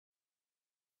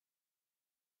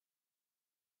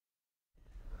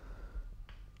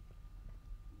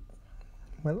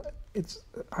Well, it's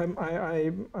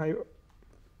I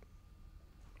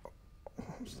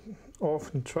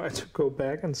often try to go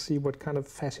back and see what kind of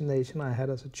fascination I had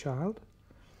as a child,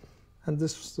 and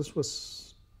this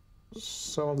was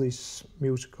some of these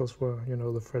musicals were, you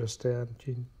know, the Fred Astaire and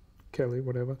Gene Kelly,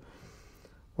 whatever,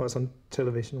 was on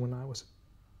television when I was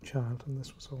a child, and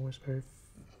this was always very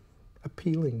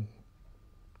appealing.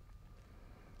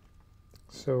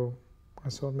 So I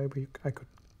thought maybe I could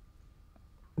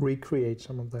recreate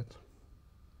some of that,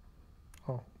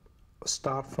 or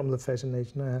start from the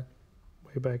fascination I had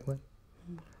way back then.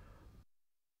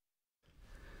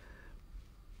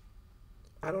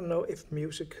 I don't know if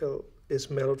musical is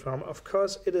melodrama. Of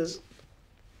course it is.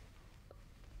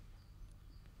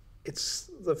 It's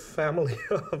the family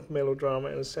of melodrama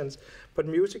in a sense, but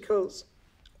musicals,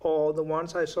 or the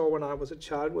ones I saw when I was a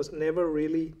child, was never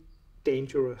really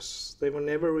dangerous. They were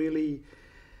never really,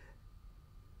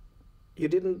 you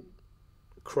didn't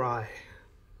cry.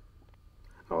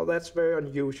 Oh, that's very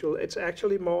unusual. It's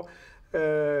actually more,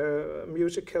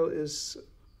 musical is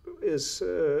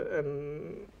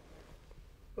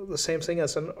the same thing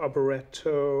as an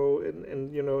operetto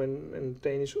in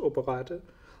Danish operette.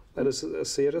 That is a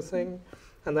theater thing,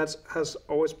 and that has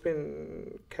always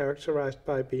been characterized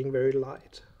by being very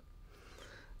light.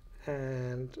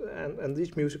 And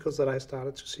these musicals that I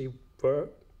started to see were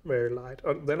very light.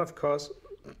 Then, of course,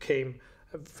 came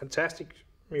a fantastic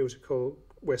musical,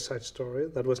 West Side Story,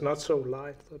 that was not so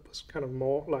light. That was kind of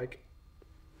more like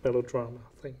melodrama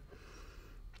thing,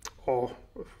 or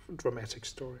dramatic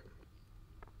story.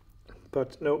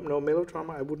 But no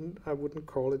melodrama. I wouldn't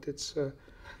call it. It's.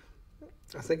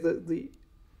 I think that the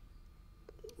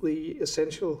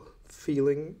essential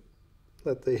feeling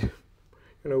that they,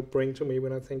 bring to me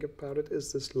when I think about it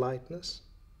is this lightness,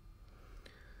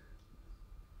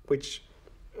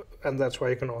 and that's why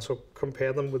you can also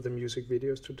compare them with the music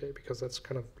videos today, because that's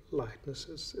kind of lightness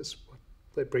is what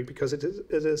they bring, because it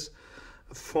is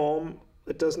a form.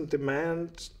 It doesn't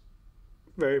demand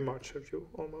very much of you,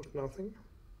 almost nothing.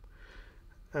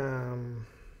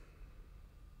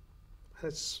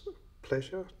 It's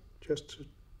pleasure just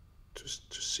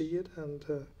to see it, and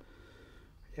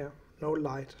no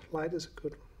light. Light is a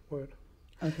good word.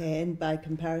 Okay, and by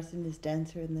comparison, is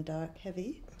Dancer in the Dark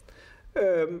heavy?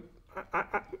 I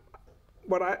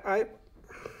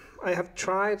have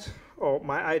tried, or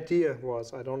my idea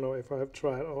was, I don't know if I have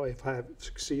tried or if I have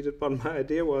succeeded, but my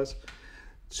idea was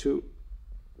to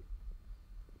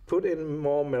put in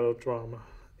more melodrama,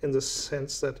 in the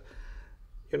sense that,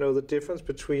 the difference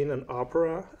between an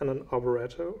opera and an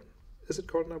operetto, is it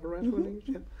called an operetto in English?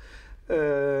 Yeah.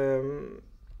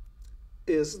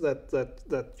 Is that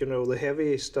the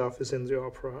heavy stuff is in the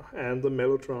opera and the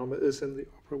melodrama is in the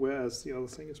opera, whereas the other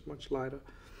thing is much lighter.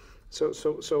 So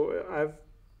I've,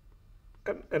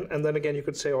 and then again, you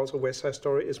could say also West Side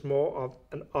Story is more of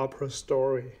an opera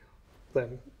story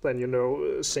than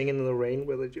Singing in the Rain,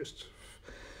 where they just,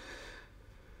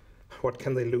 what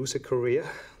can they lose, a career?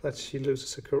 That she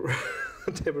loses a career.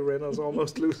 Debbie Reynolds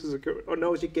almost loses a career. Or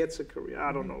no, she gets a career.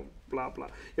 I don't know. Blah blah.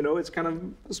 It's kind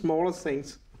of smaller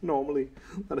things normally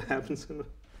that happens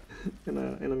in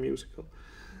a musical.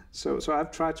 So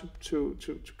I've tried to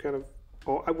kind of,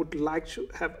 or I would like to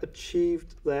have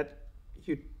achieved that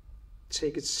you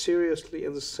take it seriously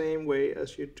in the same way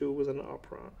as you do with an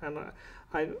opera. And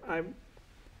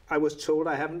I was told,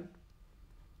 I haven't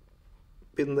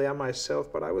been there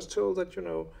myself, but I was told that,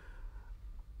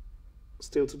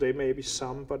 still today maybe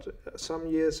some, but some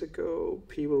years ago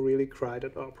people really cried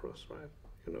at operas, right?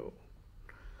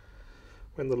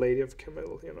 When the Lady of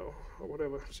Camille, or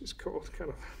whatever she's called, kind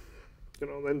of,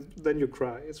 then you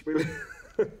cry. It's really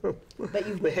But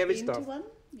you've the heavy been stuff. To one?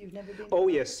 You've never been. Oh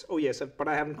yes, but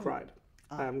I haven't cried.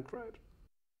 I haven't cried.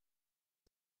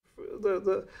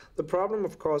 The problem,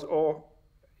 of course,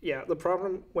 the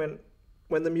problem when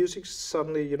the music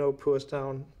suddenly, pours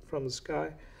down from the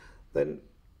sky, then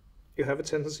you have a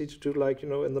tendency to do like, in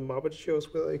the Muppet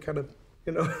shows, where they kind of,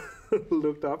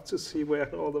 looked up to see where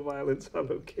all the violins are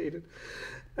located.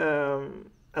 And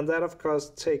that, of course,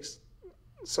 takes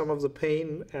some of the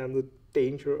pain and the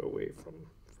danger away from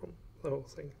the whole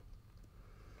thing.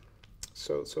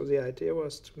 So the idea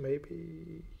was to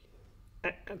maybe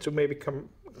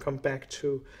come back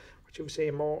to, what you would say,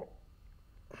 a more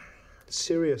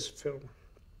serious film.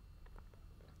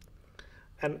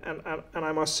 And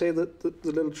I must say that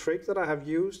the little trick that I have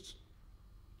used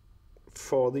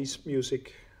for these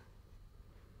music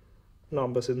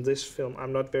numbers in this film,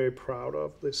 I'm not very proud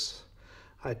of this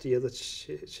idea that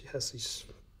she has these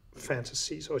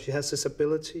fantasies, or she has this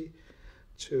ability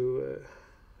to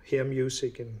hear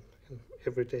music in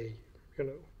every day,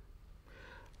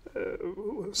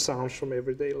 sounds from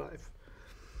everyday life.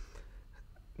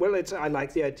 Well, I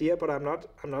like the idea, but I'm not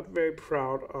very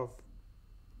proud of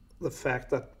the fact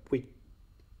that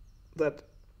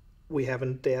we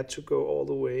haven't dared to go all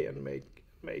the way and make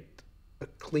a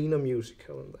cleaner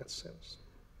musical in that sense.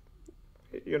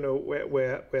 You know,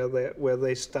 where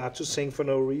they start to sing for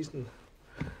no reason.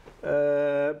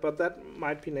 But that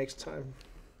might be next time.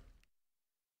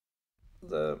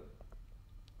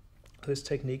 This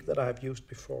technique that I've used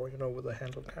before, you know, with a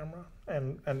handle camera,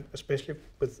 and especially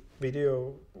with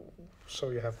video,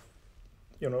 so you have,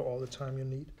 you know, all the time you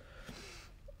need,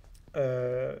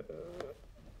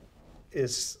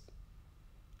 is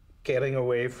getting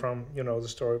away from, you know, the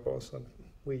storyboards that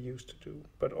we used to do,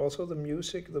 but also the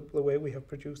music, the way we have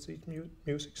produced these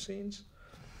music scenes.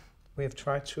 We have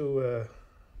tried to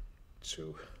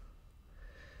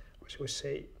what should we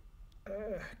say,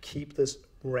 keep this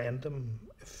random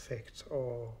effect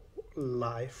or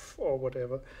life or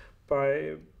whatever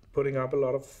by putting up a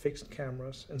lot of fixed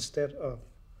cameras instead of,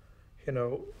 you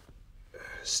know,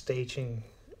 staging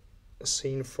a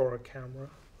scene for a camera.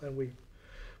 And we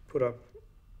put up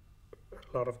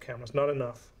a lot of cameras, not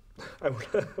enough.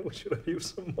 We should have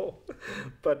used some more,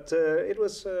 but it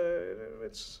was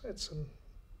it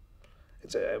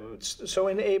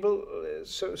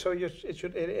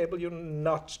should enable you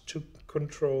not to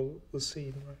control the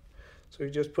scene, right? So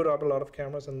you just put up a lot of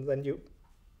cameras and then you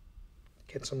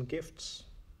get some gifts.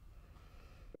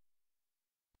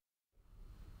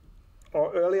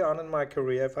 Or early on in my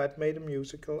career, if I'd made a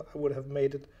musical, I would have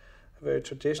made it a very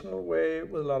traditional way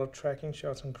with a lot of tracking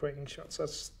shots and craning shots.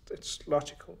 It's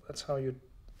logical. That's how you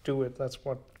do it. That's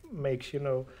what makes, you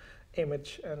know,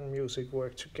 image and music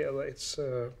work together. It's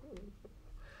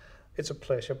a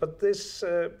pleasure. But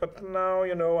now,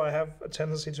 you know, I have a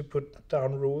tendency to put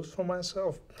down rules for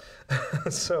myself.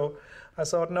 So I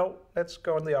thought, no, let's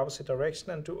go in the opposite direction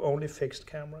and do only fixed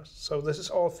cameras. So this is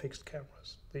all fixed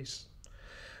cameras. These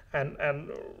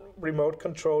and remote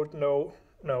controlled. No,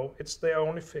 they're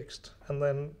only fixed. And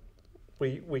then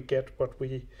we get what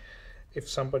we. If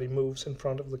somebody moves in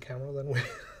front of the camera, then we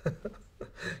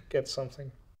get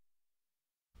something.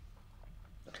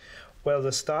 Well,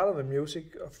 the style of the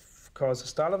music, of course, the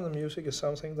style of the music is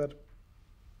something that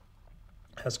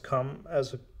has come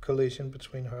as a collision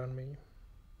between her and me.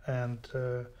 And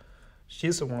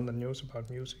she's the one that knows about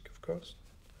music, of course.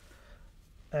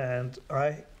 And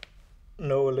I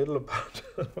know a little about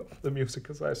the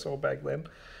musicals I saw back then.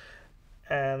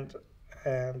 And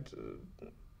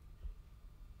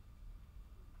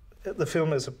the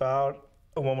film is about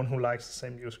a woman who likes the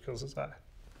same musicals as I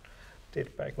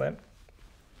did back then.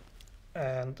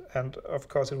 And of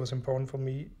course it was important for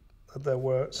me that there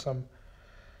were some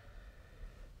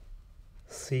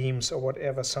themes or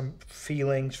whatever, some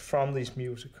feelings from these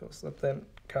musicals that then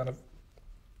kind of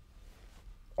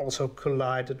also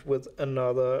collided with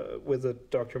a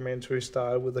documentary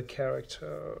style, with a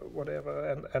character,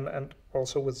 whatever, and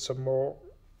also with some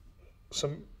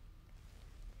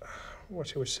what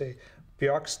should we say,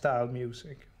 Björk style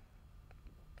music.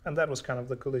 And that was kind of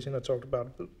the collision I talked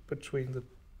about between the.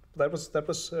 That was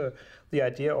the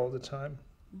idea all the time.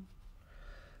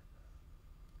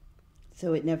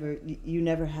 So you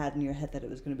never had in your head that it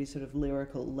was going to be sort of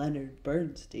lyrical Leonard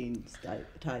Bernstein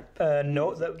type.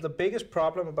 No, the biggest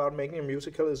problem about making a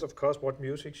musical is, of course, what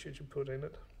music should you put in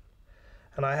it,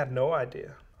 and I had no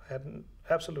idea. I had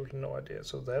absolutely no idea.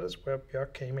 So that is where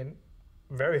Björk came in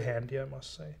very handy, I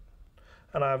must say.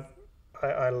 And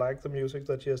I like the music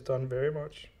that she has done very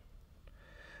much.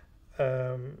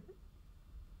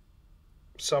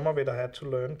 Some of it I had to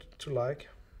learn to like,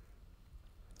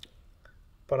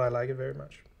 but I like it very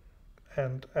much,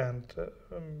 and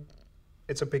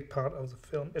it's a big part of the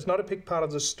film. It's not a big part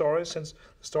of the story, since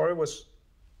the story was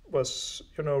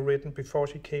written before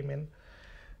she came in,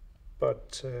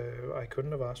 but I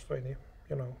couldn't have asked for any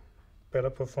better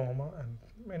performer and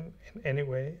in any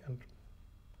way. And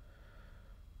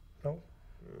no,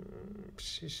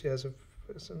 she has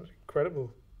it's an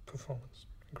incredible performance,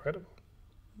 incredible.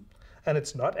 And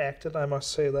it's not acted, I must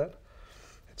say that.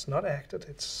 It's not acted,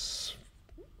 it's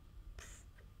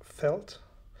felt.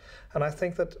 And I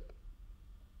think that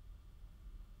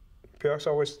Björk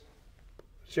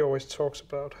always talks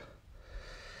about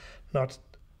not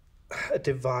a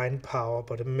divine power,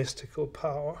 but a mystical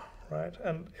power, right?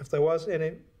 And if there was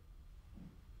any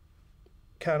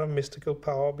kind of mystical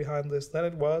power behind this, then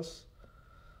it was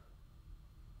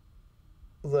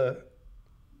the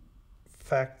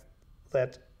fact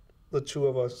that the two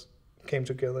of us came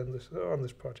together on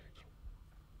this project.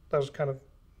 That was kind of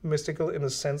mystical in the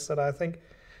sense that I think,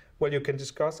 well, you can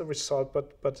discuss the result,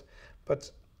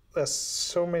 but there's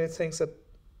so many things that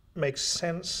make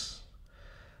sense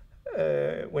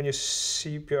when you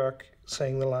see Björk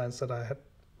saying the lines that I had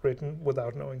written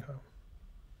without knowing her,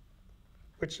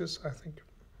 which is, I think,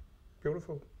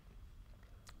 beautiful.